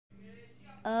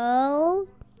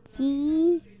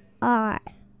TR.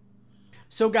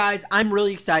 So, guys, I'm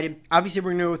really excited. Obviously,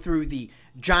 we're going to go through the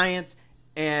Giants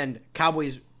and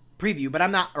Cowboys preview, but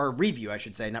I'm not, or review, I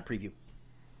should say, not preview,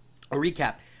 a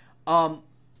recap.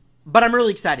 But I'm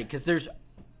really excited because there's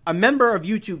a member of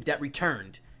YouTube that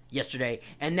returned yesterday,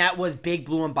 and that was Big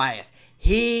Blue Unbiased.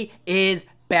 He is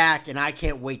back, and I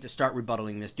can't wait to start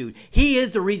rebuttaling this dude. He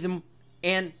is the reason,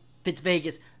 and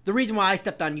FitzVegas, the reason why I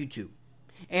stepped on YouTube.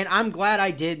 And I'm glad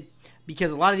I did,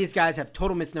 because a lot of these guys have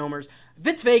total misnomers.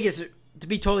 FitzVegas, to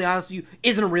be totally honest with you,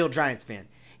 isn't a real Giants fan.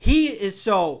 He is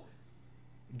so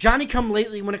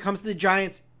Johnny-come-lately when it comes to the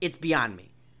Giants. It's beyond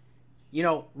me. You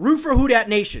know, root for Who Dat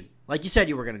Nation, like you said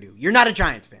you were going to do. You're not a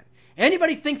Giants fan.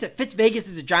 Anybody thinks that FitzVegas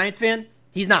is a Giants fan,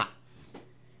 he's not.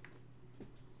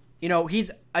 You know,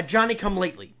 he's a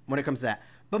Johnny-come-lately when it comes to that.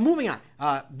 But moving on,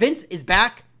 Vince is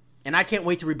back, and I can't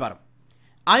wait to rebut him.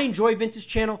 I enjoy Vince's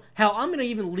channel. Hell, I'm going to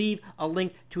even leave a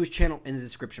link to his channel in the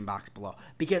description box below,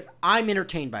 because I'm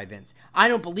entertained by Vince. I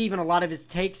don't believe in a lot of his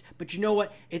takes, but you know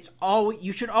what?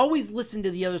 You should always listen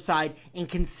to the other side and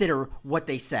consider what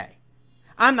they say.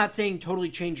 I'm not saying totally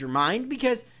change your mind,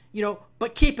 because, you know,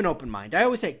 but keep an open mind. I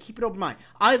always say keep an open mind.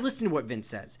 I listen to what Vince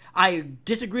says. I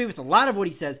disagree with a lot of what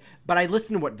he says, but I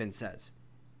listen to what Vince says.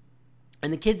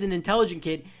 And the kid's an intelligent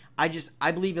kid.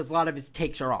 I believe a lot of his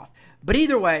takes are off. But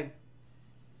either way,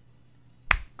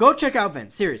 go check out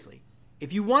Vince, seriously.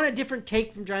 If you want a different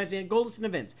take from Giants fan, go listen to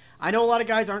Vince. I know a lot of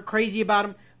guys aren't crazy about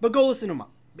him, but go listen to him.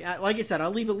 Like I said, I'll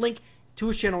leave a link to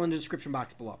his channel in the description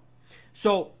box below.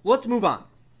 So, let's move on.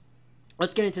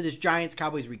 Let's get into this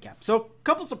Giants-Cowboys recap. So, a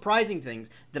couple surprising things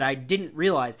that I didn't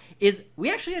realize is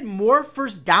we actually had more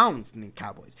first downs than the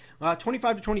Cowboys,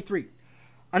 25-23.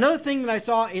 Another thing that I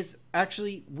saw is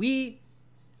actually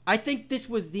I think this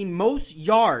was the most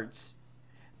yards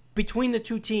between the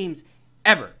two teams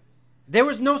ever. There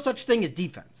was no such thing as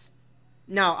defense.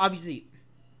 Now, obviously,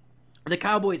 the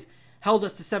Cowboys held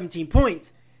us to 17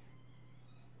 points,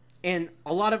 and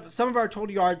some of our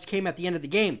total yards came at the end of the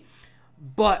game.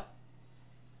 But,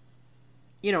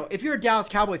 you know, if you're a Dallas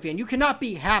Cowboy fan, you cannot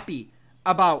be happy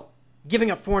about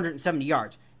giving up 470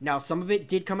 yards. Now, some of it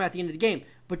did come at the end of the game,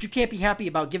 but you can't be happy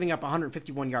about giving up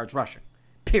 151 yards rushing.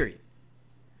 Period.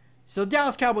 So,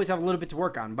 Dallas Cowboys have a little bit to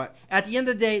work on, but at the end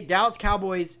of the day, Dallas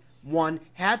Cowboys won.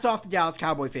 Hats off to Dallas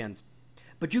Cowboy fans.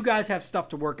 But you guys have stuff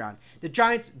to work on. The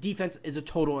Giants' defense is a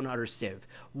total and utter sieve.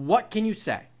 What can you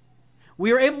say?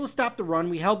 We were able to stop the run.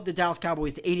 We held the Dallas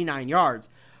Cowboys to 89 yards.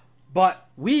 But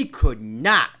we could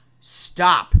not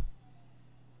stop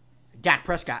Dak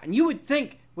Prescott. And you would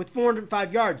think with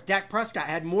 405 yards, Dak Prescott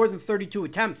had more than 32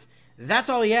 attempts. That's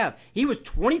all he had. He was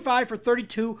 25 for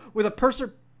 32 with a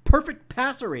perfect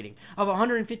passer rating of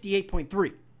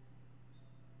 158.3.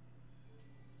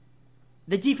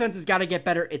 The defense has got to get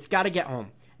better. It's got to get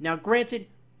home. Now, granted,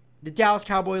 the Dallas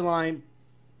Cowboy line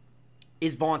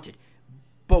is vaunted,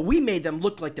 but we made them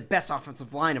look like the best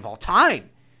offensive line of all time.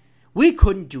 We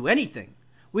couldn't do anything.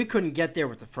 We couldn't get there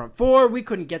with the front four. We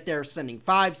couldn't get there sending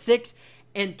 5, 6.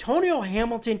 Antonio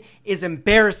Hamilton is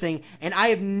embarrassing, and I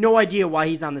have no idea why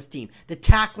he's on this team. The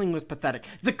tackling was pathetic.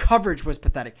 The coverage was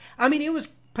pathetic. I mean, it was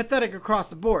pathetic across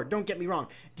the board. Don't get me wrong.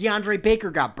 DeAndre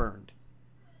Baker got burned.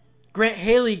 Grant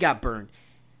Haley got burned.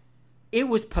 It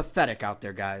was pathetic out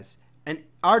there, guys. And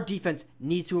our defense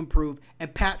needs to improve.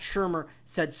 And Pat Shurmur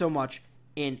said so much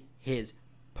in his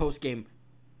post-game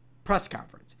press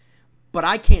conference. But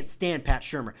I can't stand Pat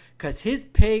Shurmur because his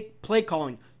play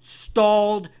calling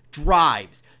stalled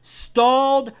drives.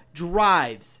 Stalled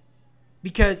drives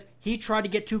because he tried to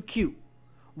get too cute.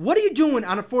 What are you doing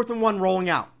on a 4th and 1 rolling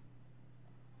out?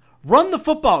 Run the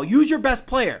football. Use your best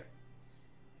player.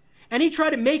 And he tried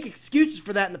to make excuses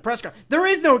for that in the press conference. There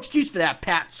is no excuse for that,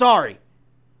 Pat. Sorry.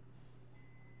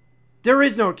 There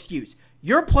is no excuse.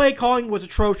 Your play calling was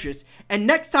atrocious. And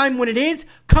next time when it is,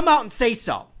 come out and say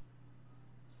so.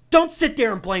 Don't sit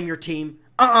there and blame your team.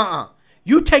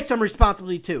 You take some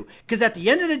responsibility too. Because at the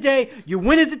end of the day, you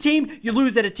win as a team, you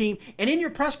lose as a team. And in your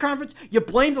press conference, you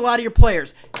blamed a lot of your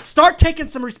players. Start taking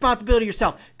some responsibility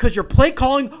yourself. Because your play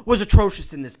calling was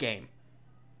atrocious in this game.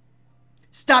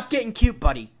 Stop getting cute,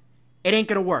 buddy. It ain't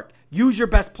going to work. Use your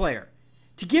best player.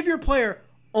 To give your player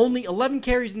only 11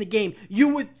 carries in the game, you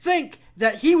would think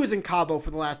that he was in Cabo for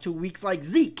the last 2 weeks like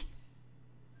Zeke.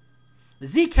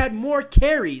 Zeke had more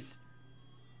carries.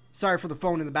 Sorry for the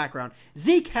phone in the background.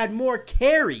 Zeke had more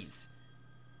carries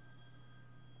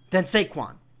than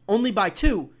Saquon. Only by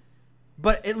 2.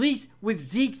 But at least with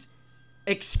Zeke's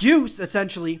excuse,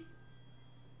 essentially,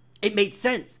 it made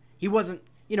sense. He wasn't,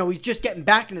 he's just getting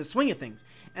back into the swing of things.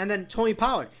 And then Tony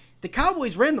Pollard. The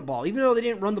Cowboys ran the ball. Even though they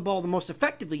didn't run the ball the most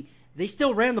effectively, they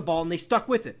still ran the ball and they stuck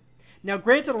with it. Now,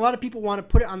 granted, a lot of people want to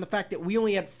put it on the fact that we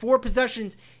only had 4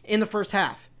 possessions in the first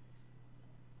half.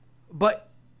 But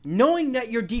knowing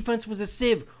that your defense was a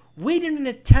sieve, we didn't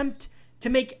attempt to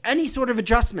make any sort of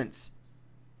adjustments.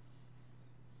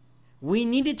 We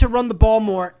needed to run the ball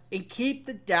more and keep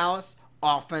the Dallas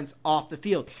offense off the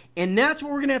field. And that's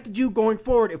what we're going to have to do going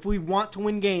forward if we want to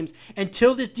win games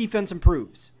until this defense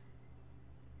improves.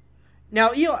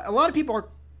 Now, Eli, a lot of people are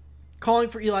calling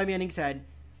for Eli Manning's head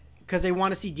because they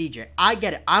want to see DJ. I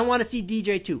get it. I want to see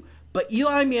DJ too. But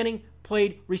Eli Manning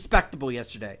played respectable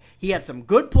yesterday. He had some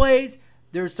good plays.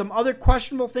 There's some other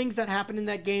questionable things that happened in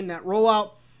that game, that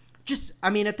rollout. Just, I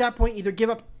mean, at that point, either give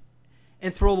up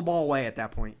and throw the ball away at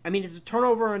that point. I mean, it's a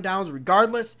turnover on downs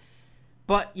regardless.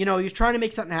 But, you know, he was trying to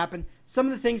make something happen. Some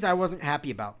of the things I wasn't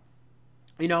happy about.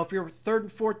 You know, if you're 3rd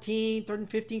and 14, 3rd and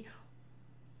 15,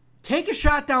 take a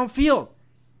shot downfield.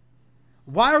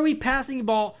 Why are we passing the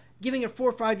ball, giving a 4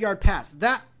 or 5 yard pass?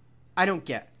 That I don't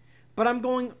get. But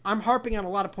I'm harping on a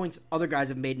lot of points other guys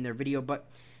have made in their video. But,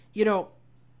 you know,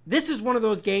 this is one of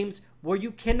those games where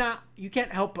you can't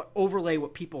help but overlay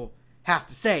what people have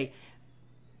to say.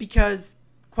 Because,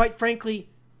 quite frankly,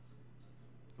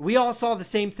 we all saw the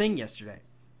same thing yesterday.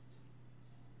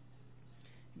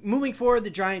 Moving forward,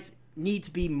 the Giants need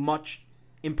to be much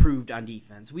improved on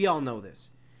defense. We all know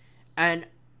this. And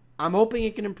I'm hoping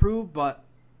it can improve,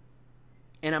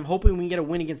 and I'm hoping we can get a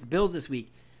win against the Bills this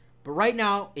week. But right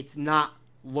now, it's not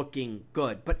looking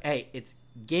good. But, hey, it's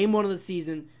game 1 of the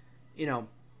season. You know,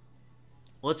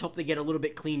 let's hope they get a little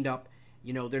bit cleaned up.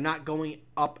 You know, they're not going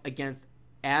up against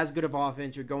as good of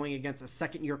offense. You're going against a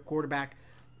second-year quarterback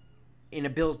in a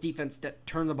Bills defense that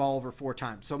turned the ball over 4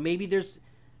 times. So maybe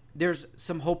there's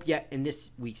some hope yet in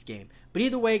this week's game. But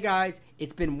either way, guys,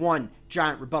 it's been one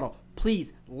giant rebuttal.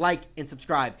 Please like and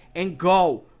subscribe. And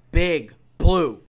go Big Blue.